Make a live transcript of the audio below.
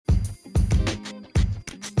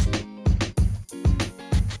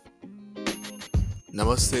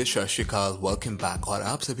नमस्ते सत श्री अकाल वेलकम बैक और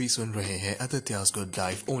आप सभी सुन रहे हैं आदित्या's Good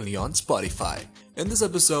Life only on Spotify. In this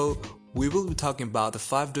episode, we will be talking about the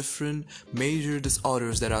 5 different major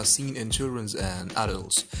disorders that are seen in children and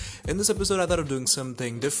adults. In this episode, I thought of doing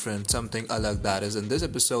something different, something alike. That is, in this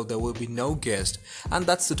episode, there will be no guest,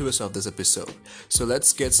 and that's the twist of this episode. So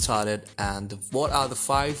let's get started. And what are the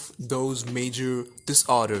 5 those major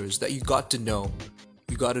disorders that you got to know?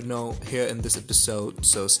 You got to know here in this episode.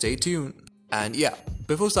 So stay tuned. And yeah,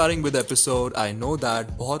 before starting with the episode, I know that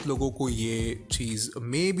बहुत लोगों को ये चीज़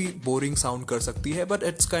may be boring sound कर सकती है, but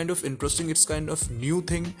it's kind of interesting, it's kind of new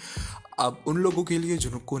thing. अब उन लोगों के लिए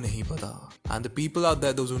जिनको नहीं पता, and the people out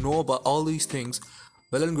there, those who know about all these things,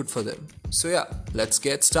 well and good for them. So yeah, let's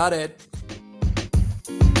get started.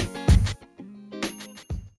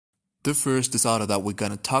 The first disorder that we're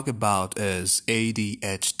gonna talk about is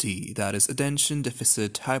ADHD, that is Attention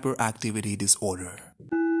Deficit Hyperactivity Disorder.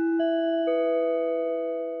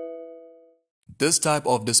 This type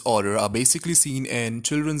of disorder are basically seen in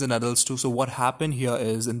children and adults too. So what happened here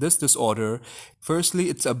is in this disorder, firstly,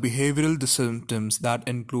 it's a behavioral symptoms that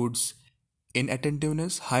includes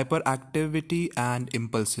inattentiveness, hyperactivity and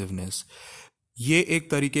impulsiveness. ये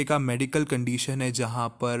एक तरीके का medical condition है जहाँ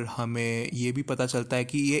पर हमें ये भी पता चलता है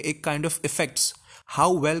कि ये एक kind of effects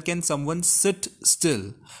how well can someone sit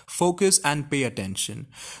still focus and pay attention.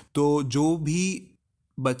 तो जो भी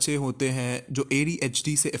बच्चे होते हैं जो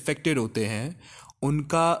ADHD से अफेक्टेड होते हैं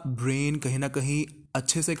उनका ब्रेन कहीं ना कहीं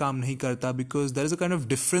अच्छे से काम नहीं करता because there is a kind of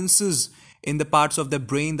differences in the parts of the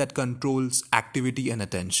brain that controls activity and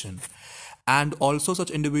attention. And also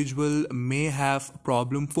such individual may have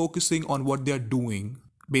problem focusing on what they are doing,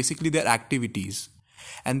 basically their activities,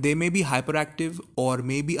 and they may be hyperactive or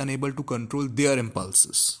may be unable to control their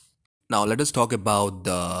impulses. Now let us talk about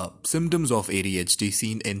the symptoms of ADHD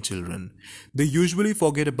seen in children. They usually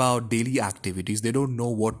forget about daily activities. They don't know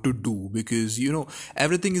what to do because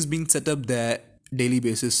everything is being set up there daily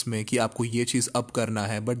basis में कि आपको ये चीज़ अब करना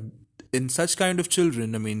है. But in such kind of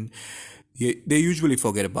children, I mean, they usually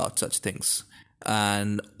forget about such things.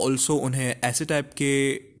 And also उन्हें ऐसे type के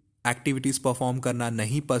एक्टिविटीज़ परफॉर्म करना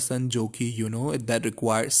नहीं पसंद जो कि that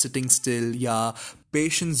requires sitting still या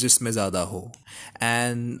पेशेंस जिसमें ज़्यादा हो.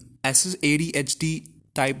 And ऐसे ADHD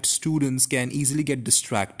type students can easily get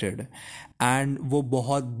distracted and वो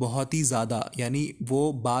बहुत ही ज़्यादा यानी वो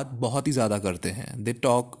बात बहुत ही ज़्यादा करते हैं. They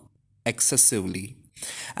talk excessively.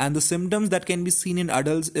 And the symptoms that can be seen in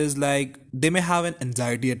adults is like they may have an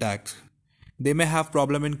anxiety attack. They may have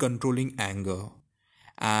problem in controlling anger.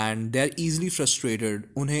 And they are easily frustrated.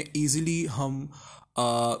 उन्हें easily हम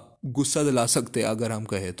गुस्सा दिला सकते हैं अगर हम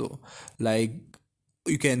कहें तो. Like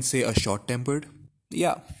you can say a short-tempered.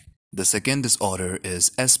 Yeah. The second disorder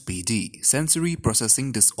is SPD, Sensory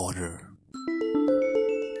Processing Disorder.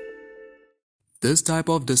 This type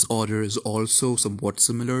of disorder is also somewhat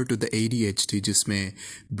similar to the ADHD जिसमें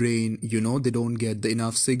brain they don't get the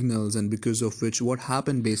enough signals and because of which what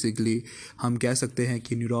happened basically हम कह सकते हैं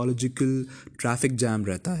कि neurological traffic jam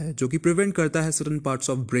रहता है जो कि prevent करता है certain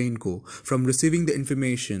parts of brain को from receiving the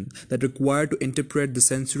information that required to interpret the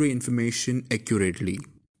sensory information accurately.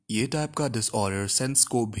 ये type का disorder sense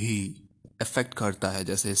को भी अफेक्ट करता है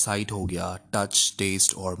जैसे साइट हो गया, टच,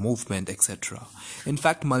 टेस्ट और movement etcetera.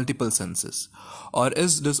 In fact multiple senses. और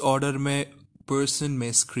इस डिसऑर्डर में पर्सन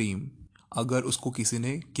में स्क्रीम अगर उसको किसी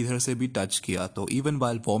ने किधर से भी टच किया तो इवन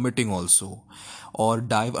वाइल वॉमिटिंग ऑल्सो और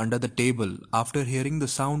dive under the table after hearing the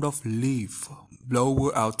sound of leaf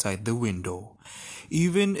blower outside the window.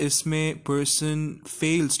 Even इसमें person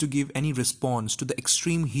fails to give any response to the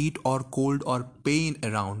extreme heat or cold or pain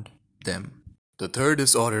around them. The third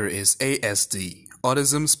disorder is ASD,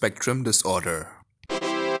 Autism Spectrum Disorder.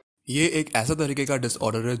 ये एक ऐसा तरीके का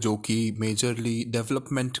disorder है जो कि majorly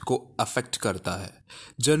development को अफेक्ट करता है.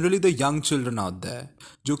 Generally the young children out there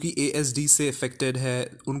जो कि ASD से अफेक्टेड है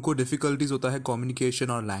उनको डिफ़िकल्टीज होता है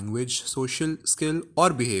कम्युनिकेशन और लैंग्वेज, सोशल स्किल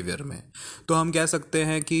और बिहेवियर में. तो हम कह सकते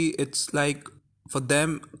हैं कि it's like for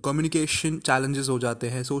them communication challenges हो जाते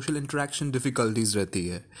हैं, सोशल इंटरेक्शन डिफ़िकल्टीज रहती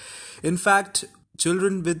है. इनफैक्ट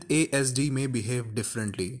चिल्ड्रन विद ASD में बिहेव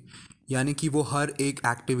डिफरेंटली, यानी कि वो हर एक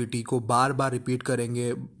एक्टिविटी को बार बार रिपीट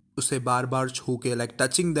करेंगे, उसे बार बार छू के like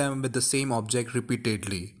touching them with the same object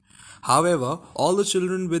repeatedly. However, all the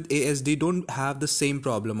children with ASD don't have the same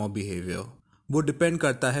problem or behavior. वो डिपेंड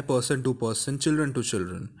करता है person to person, children to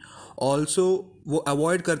children. Also, वो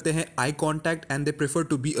avoid करते हैं eye contact and they prefer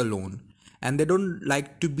to be alone. And they don't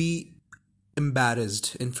like to be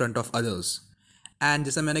embarrassed in front of others. And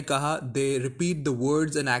जैसा मैंने कहा, they repeat the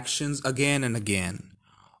words and actions again and again.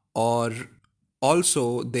 और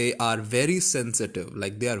Also, they are very sensitive,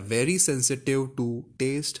 like they are very sensitive to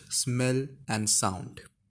taste, smell, and sound.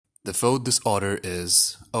 The fourth disorder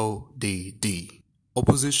is ODD,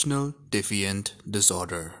 Oppositional Defiant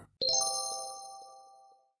Disorder.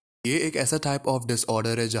 ये एक ऐसा type of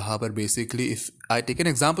disorder है जहाँ पर basically if I take an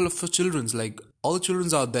example of children's like all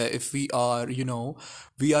children's out there, if we are,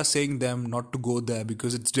 we are saying them not to go there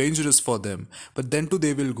because it's dangerous for them, but then too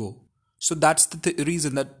they will go. So that's the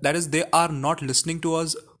reason that is they are not listening to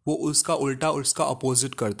us. वो उसका उल्टा उसका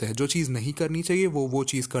opposite करते हैं, जो चीज़ नहीं करनी चाहिए वो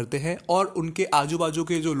चीज़ करते हैं, और उनके आजू बाजू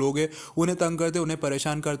के जो लोग हैं उन्हें तंग करते हैं, उन्हें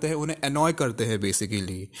परेशान करते हैं, उन्हें अनॉय करते हैं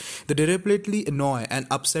basically. They deliberately annoy and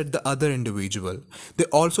upset the other individual. They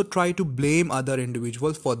also try to blame other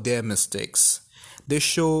individuals for their mistakes. They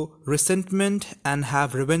show resentment and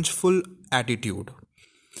have revengeful attitude.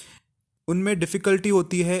 उनमें डिफ़िकल्टी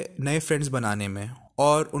होती है नए फ्रेंड्स बनाने में,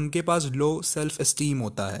 और उनके पास लो सेल्फ एस्टीम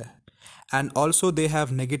होता है. And also they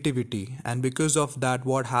have negativity, and because of that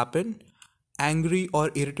what happened, angry or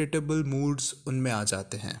irritable moods उनमें आ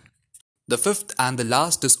जाते हैं. The fifth and the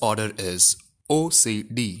last disorder is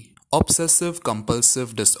OCD, Obsessive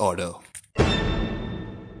Compulsive Disorder.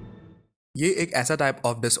 ये एक ऐसा टाइप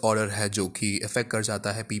ऑफ डिसऑर्डर है जो कि इफेक्ट कर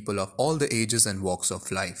जाता है people of all the ages and walks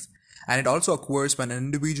of life. And it also occurs when an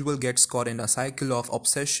individual gets caught in a cycle of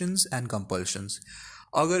obsessions and compulsions.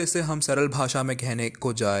 अगर इसे हम सरल भाषा में कहने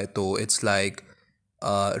को जाए तो it's like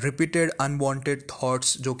repeated unwanted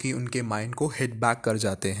thoughts जो कि उनके माइंड को हिट बैक कर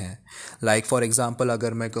जाते हैं. लाइक फॉर एग्जांपल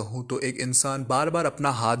अगर मैं कहूँ तो एक इंसान बार बार अपना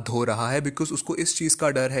हाथ धो रहा है बिकॉज उसको इस चीज़ का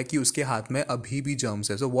डर है कि उसके हाथ में अभी भी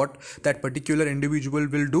जर्म्स है. So what that particular individual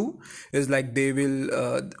will do is like they will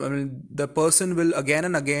the person will again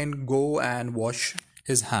and again go and wash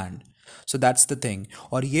his hand. So that's the thing.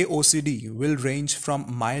 और ये OCD will range from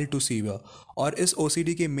mild to severe. और इस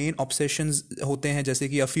OCD के main obsessions होते हैं जैसे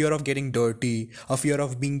कि a fear of getting dirty, a fear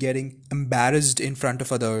of being getting embarrassed in front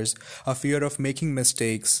of others, a fear of making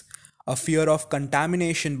mistakes, a fear of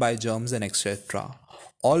contamination bye germs and etcetera.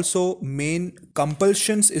 Also main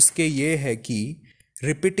compulsions इसके ये है कि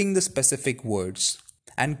repeating the specific words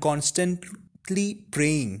and constantly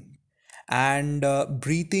praying and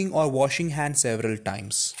breathing or washing hands several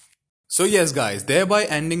times. So yes guys, thereby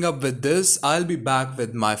ending up with this, I'll be back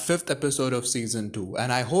with my 5th episode of season 2,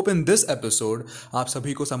 and I hope in this episode आप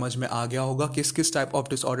सभी को समझ में आ गया होगा किस किस type of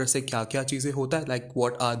disorder से क्या क्या चीज़ें होता है, like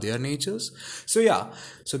what are their natures. So yeah,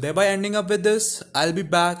 so thereby ending up with this, I'll be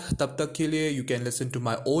back. तब तक के लिए you can listen to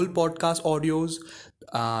my old podcast audios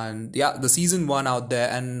and yeah, the season 1 out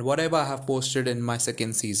there and whatever I have posted in my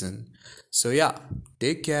second season. So yeah,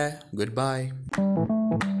 take care, goodbye.